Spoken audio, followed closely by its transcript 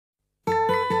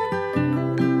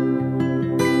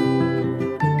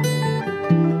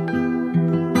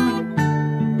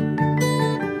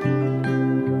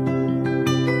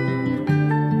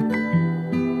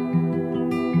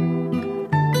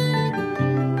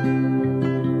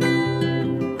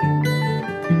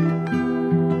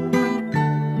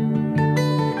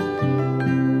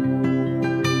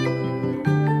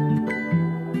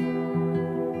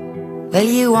Well,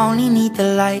 you only need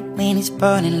the light when it's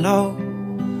burning low.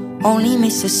 Only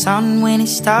miss the sun when it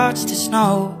starts to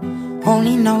snow.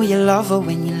 Only know you love her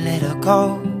when you let her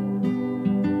go.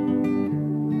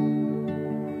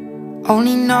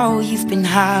 Only know you've been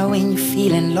high when you're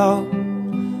feeling low.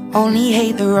 Only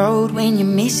hate the road when you're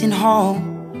missing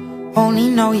home. Only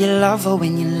know you love her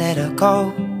when you let her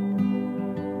go.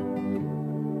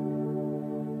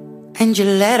 And you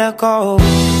let her go.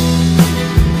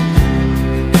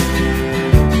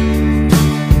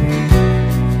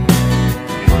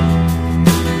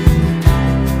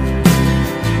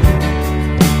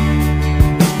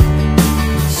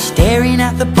 Staring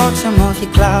at the bottom of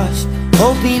your glass,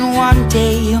 hoping one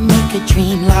day you'll make a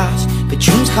dream last. But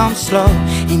dreams come slow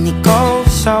and they go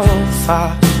so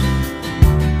fast.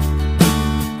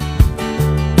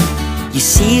 You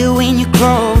see it when you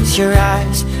close your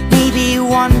eyes. Maybe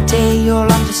one day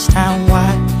you'll understand why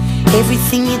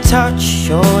everything you touch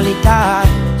surely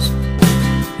dies.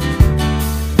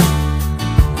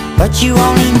 But you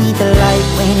only need the light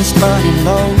when it's burning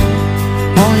low.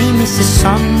 Only miss the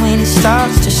sun when it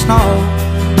starts to snow.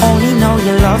 Only know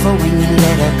you love her when you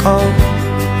let her go.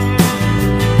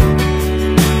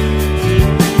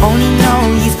 Only know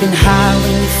you've been high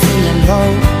when you're feeling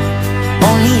low.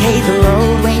 Only hate the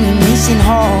road when you're missing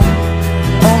home.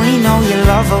 Only know you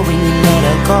love her when you let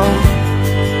her go.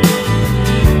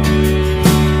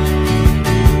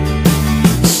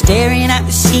 Staring at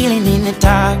the ceiling in the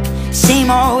dark,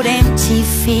 same old empty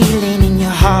feeling in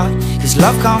your heart. 'Cause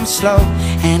love comes slow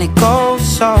and it goes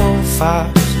so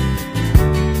fast.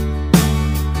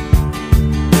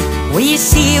 Well, you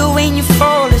see it when you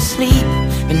fall asleep,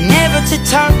 but never to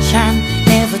touch and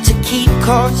never to keep.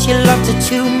 'Cause you loved her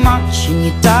too much and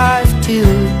you dive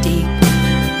too deep.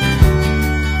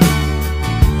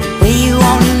 Well, you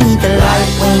only need the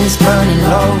light when it's burning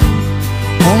low.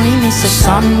 Only miss the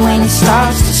sun when it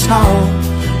starts to snow.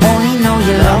 Only know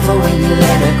you love her when you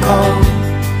let her go.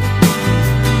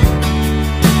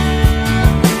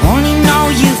 Only know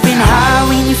you've been high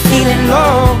when you're feeling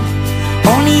low.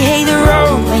 Only hate the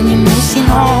road when you're missing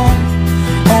home.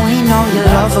 Only know you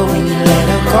love her when you let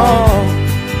her go.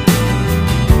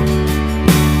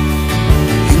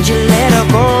 And you let her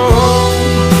go.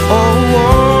 Oh,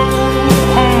 oh,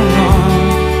 oh.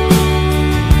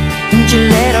 And you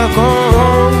let her go.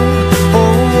 Oh,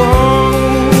 oh,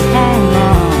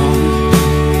 oh.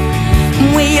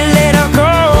 Will you let her go?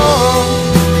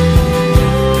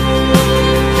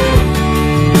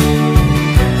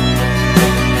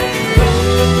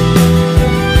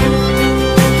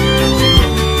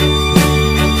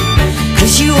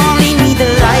 You only need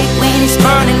the light when it's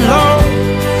burning low.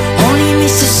 Only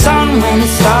miss the sun when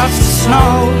it starts to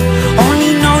snow.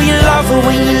 Only know you love her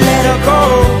when you let her go.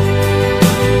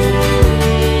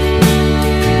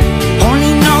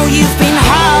 Only know you've been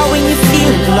high when you're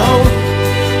feeling low.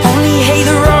 Only hate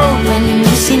the road when you're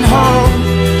missing home.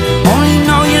 Only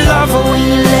know you love her when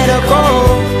you let her go.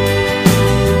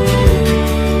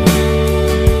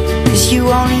 'Cause you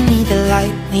only need the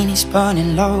light when it's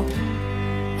burning low.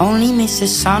 Only miss the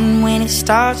sun when it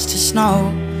starts to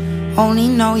snow. Only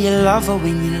know you love her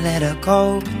when you let her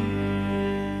go.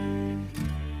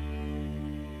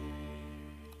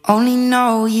 Only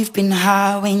know you've been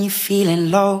high when you're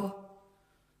feeling low.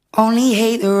 Only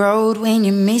hate the road when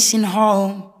you're missing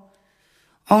home.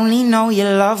 Only know you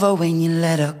love her when you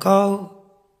let her go.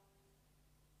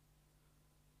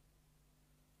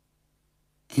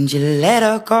 And you let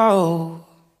her go.